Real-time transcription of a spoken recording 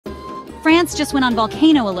France just went on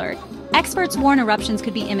volcano alert. Experts warn eruptions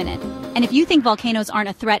could be imminent. And if you think volcanoes aren't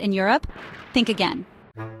a threat in Europe, think again.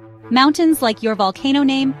 Mountains, like your volcano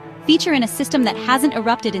name, feature in a system that hasn't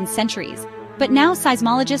erupted in centuries. But now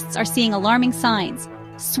seismologists are seeing alarming signs.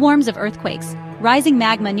 Swarms of earthquakes, rising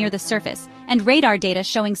magma near the surface, and radar data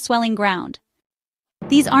showing swelling ground.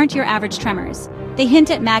 These aren't your average tremors. They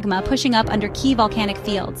hint at magma pushing up under key volcanic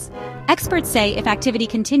fields. Experts say if activity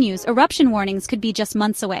continues, eruption warnings could be just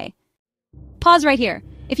months away. Pause right here.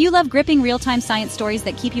 If you love gripping real-time science stories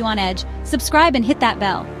that keep you on edge, subscribe and hit that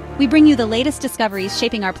bell. We bring you the latest discoveries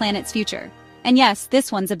shaping our planet's future. And yes,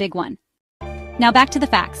 this one's a big one. Now back to the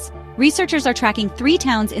facts. Researchers are tracking 3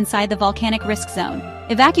 towns inside the volcanic risk zone.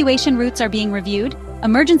 Evacuation routes are being reviewed,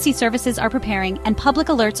 emergency services are preparing, and public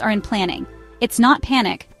alerts are in planning. It's not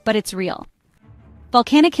panic, but it's real.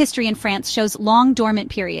 Volcanic history in France shows long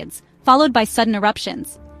dormant periods, followed by sudden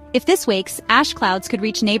eruptions. If this wakes, ash clouds could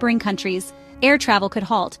reach neighboring countries, air travel could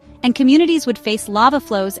halt, and communities would face lava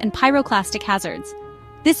flows and pyroclastic hazards.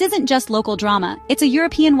 This isn't just local drama, it's a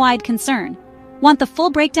European-wide concern. Want the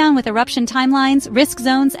full breakdown with eruption timelines, risk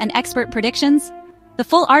zones, and expert predictions? The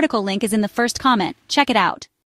full article link is in the first comment. Check it out.